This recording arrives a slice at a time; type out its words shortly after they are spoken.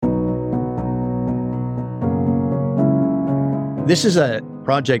This is a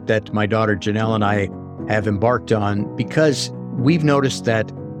project that my daughter Janelle and I have embarked on because we've noticed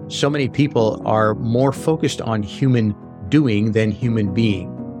that so many people are more focused on human doing than human being.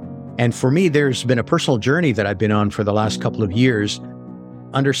 And for me, there's been a personal journey that I've been on for the last couple of years,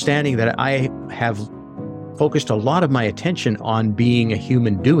 understanding that I have focused a lot of my attention on being a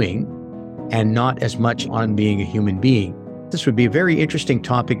human doing and not as much on being a human being. This would be a very interesting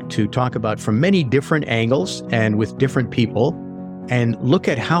topic to talk about from many different angles and with different people, and look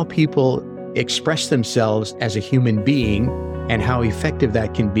at how people express themselves as a human being and how effective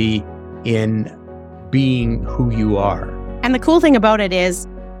that can be in being who you are. And the cool thing about it is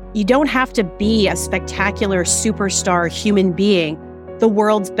you don't have to be a spectacular superstar human being, the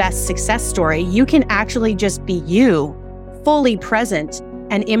world's best success story. You can actually just be you, fully present,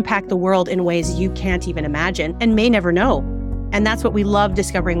 and impact the world in ways you can't even imagine and may never know. And that's what we love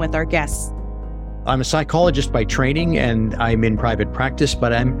discovering with our guests. I'm a psychologist by training and I'm in private practice,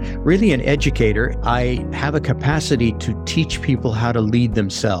 but I'm really an educator. I have a capacity to teach people how to lead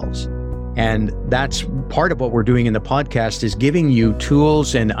themselves. And that's part of what we're doing in the podcast, is giving you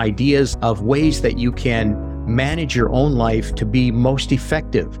tools and ideas of ways that you can manage your own life to be most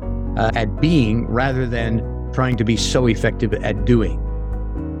effective at being, rather than trying to be so effective at doing.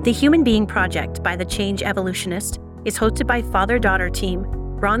 The Human Being Project by the Change Evolutionist is hosted by father-daughter team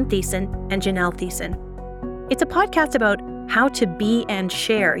Thiessen and Janelle Thiessen. It's a podcast about how to be and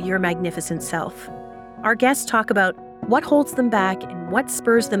share your magnificent self. Our guests talk about what holds them back and what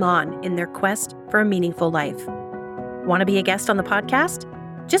spurs them on in their quest for a meaningful life. Want to be a guest on the podcast?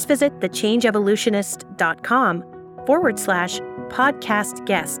 Just visit thechangeevolutionist.com/podcast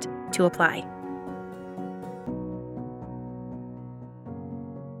guest to apply.